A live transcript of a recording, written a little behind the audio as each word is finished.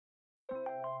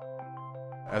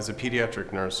As a pediatric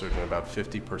neurosurgeon, about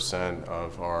 50%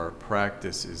 of our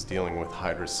practice is dealing with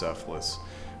hydrocephalus,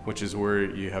 which is where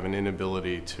you have an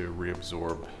inability to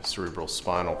reabsorb cerebral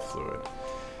spinal fluid.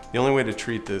 The only way to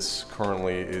treat this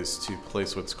currently is to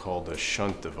place what's called a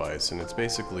shunt device, and it's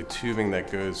basically tubing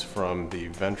that goes from the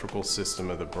ventricle system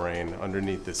of the brain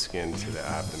underneath the skin to the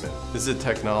abdomen. This is a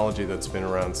technology that's been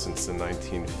around since the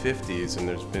 1950s, and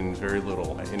there's been very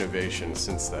little innovation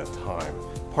since that time.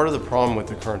 Part of the problem with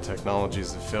the current technology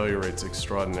is the failure rate's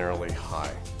extraordinarily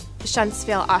high. Shunts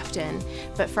fail often,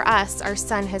 but for us, our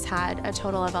son has had a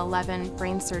total of 11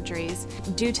 brain surgeries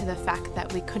due to the fact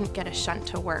that we couldn't get a shunt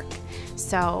to work.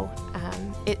 So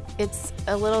it's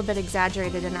a little bit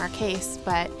exaggerated in our case,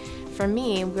 but for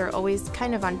me, we're always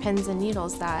kind of on pins and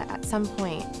needles that at some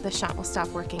point the shunt will stop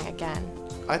working again.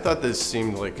 I thought this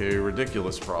seemed like a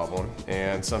ridiculous problem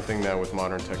and something that with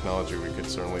modern technology we could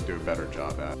certainly do a better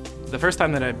job at. The first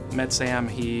time that I met Sam,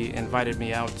 he invited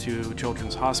me out to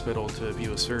Children's Hospital to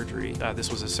view a surgery.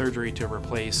 This was a surgery to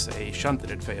replace a shunt that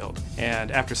had failed.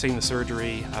 And after seeing the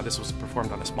surgery, this was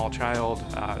performed on a small child,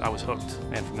 I was hooked.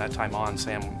 And from that time on,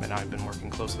 Sam and I have been working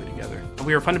closely together.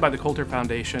 We were funded by the Coulter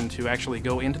Foundation to actually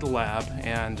go into the lab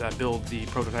and build the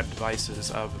prototype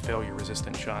devices of a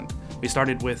failure-resistant shunt. We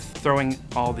started with throwing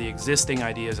all the existing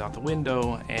ideas out the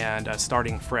window and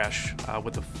starting fresh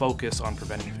with a focus on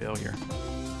preventing failure.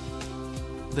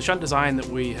 The shunt design that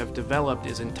we have developed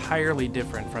is entirely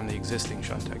different from the existing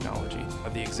shunt technology.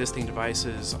 The existing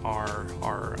devices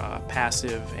are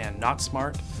passive and not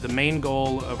smart. The main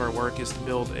goal of our work is to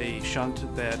build a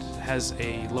shunt that has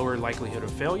a lower likelihood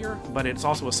of failure, but it's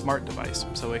also a smart device,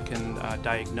 so it can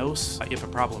diagnose if a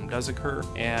problem does occur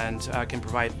and can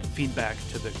provide feedback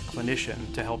to the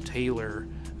clinician to help tailor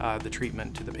the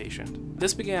treatment to the patient.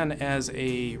 This began as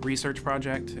a research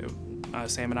project.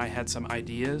 Sam and I had some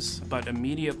ideas, but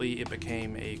immediately it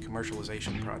became a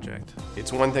commercialization project.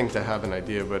 It's one thing to have an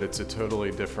idea, but it's a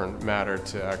totally different matter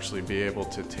to actually be able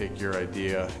to take your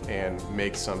idea and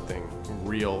make something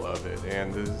real of it.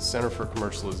 And the Center for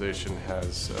Commercialization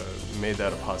has made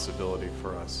that a possibility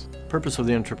for us. The purpose of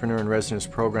the Entrepreneur in Residence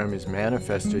program is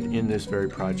manifested in this very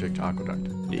project, Aqueduct.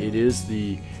 It is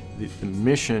the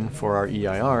mission for our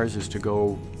EIRs is to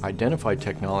go identify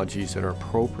technologies that are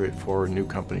appropriate for new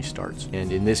company starts.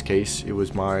 And in this case, it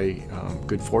was my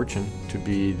good fortune to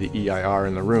be the EIR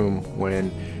in the room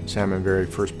when Sam and Valerie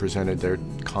first presented their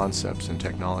concepts and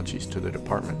technologies to the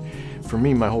department. For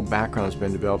me, my whole background has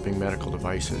been developing medical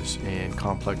devices and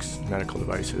complex medical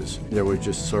devices. There was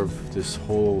just sort of this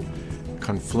whole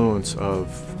confluence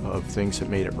of things that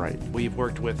made it right. We've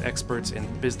worked with experts in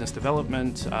business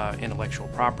development, intellectual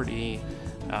property,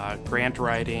 grant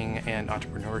writing, and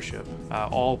entrepreneurship,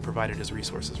 all provided as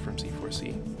resources from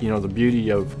C4C. You know, the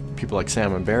beauty of people like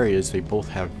Sam and Barry is they both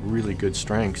have really good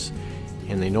strengths,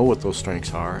 and they know what those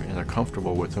strengths are, and they're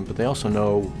comfortable with them, but they also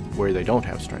know where they don't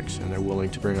have strengths, and they're willing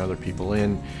to bring other people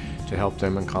in to help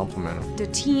them and complement them. The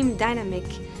team dynamic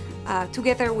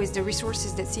together with the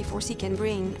resources that C4C can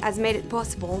bring has made it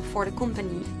possible for the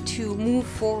company to move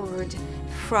forward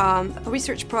from a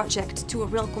research project to a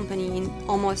real company in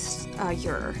almost a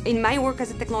year. In my work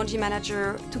as a technology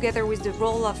manager, together with the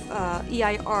role of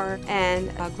EIR and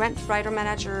grant writer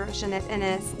manager, Jeanette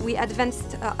Ennis, we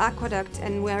advanced Aqueduct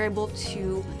and we were able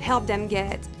to help them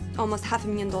get almost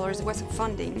 $500,000 worth of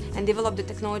funding and develop the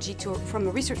technology from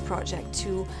a research project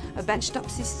to a benchtop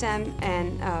system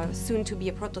and soon to be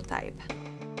a prototype.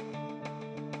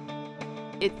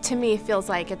 It, to me, feels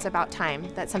like it's about time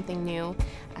that something new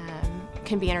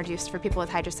can be introduced for people with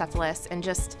hydrocephalus and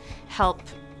just help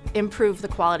improve the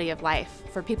quality of life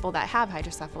for people that have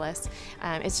hydrocephalus.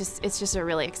 It's just a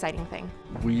really exciting thing.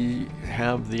 We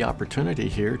have the opportunity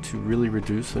here to really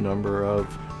reduce the number of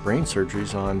brain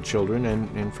surgeries on children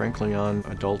and frankly on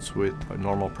adults with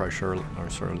normal pressure or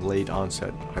sort of late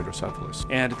onset hydrocephalus.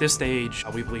 And at this stage,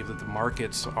 we believe that the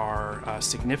markets are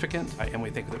significant, and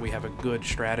we think that we have a good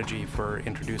strategy for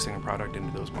introducing a product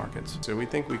into those markets. So we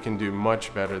think we can do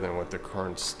much better than what the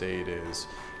current state is.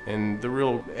 And the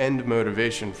real end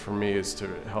motivation for me is to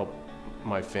help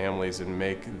my families and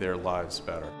make their lives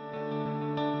better.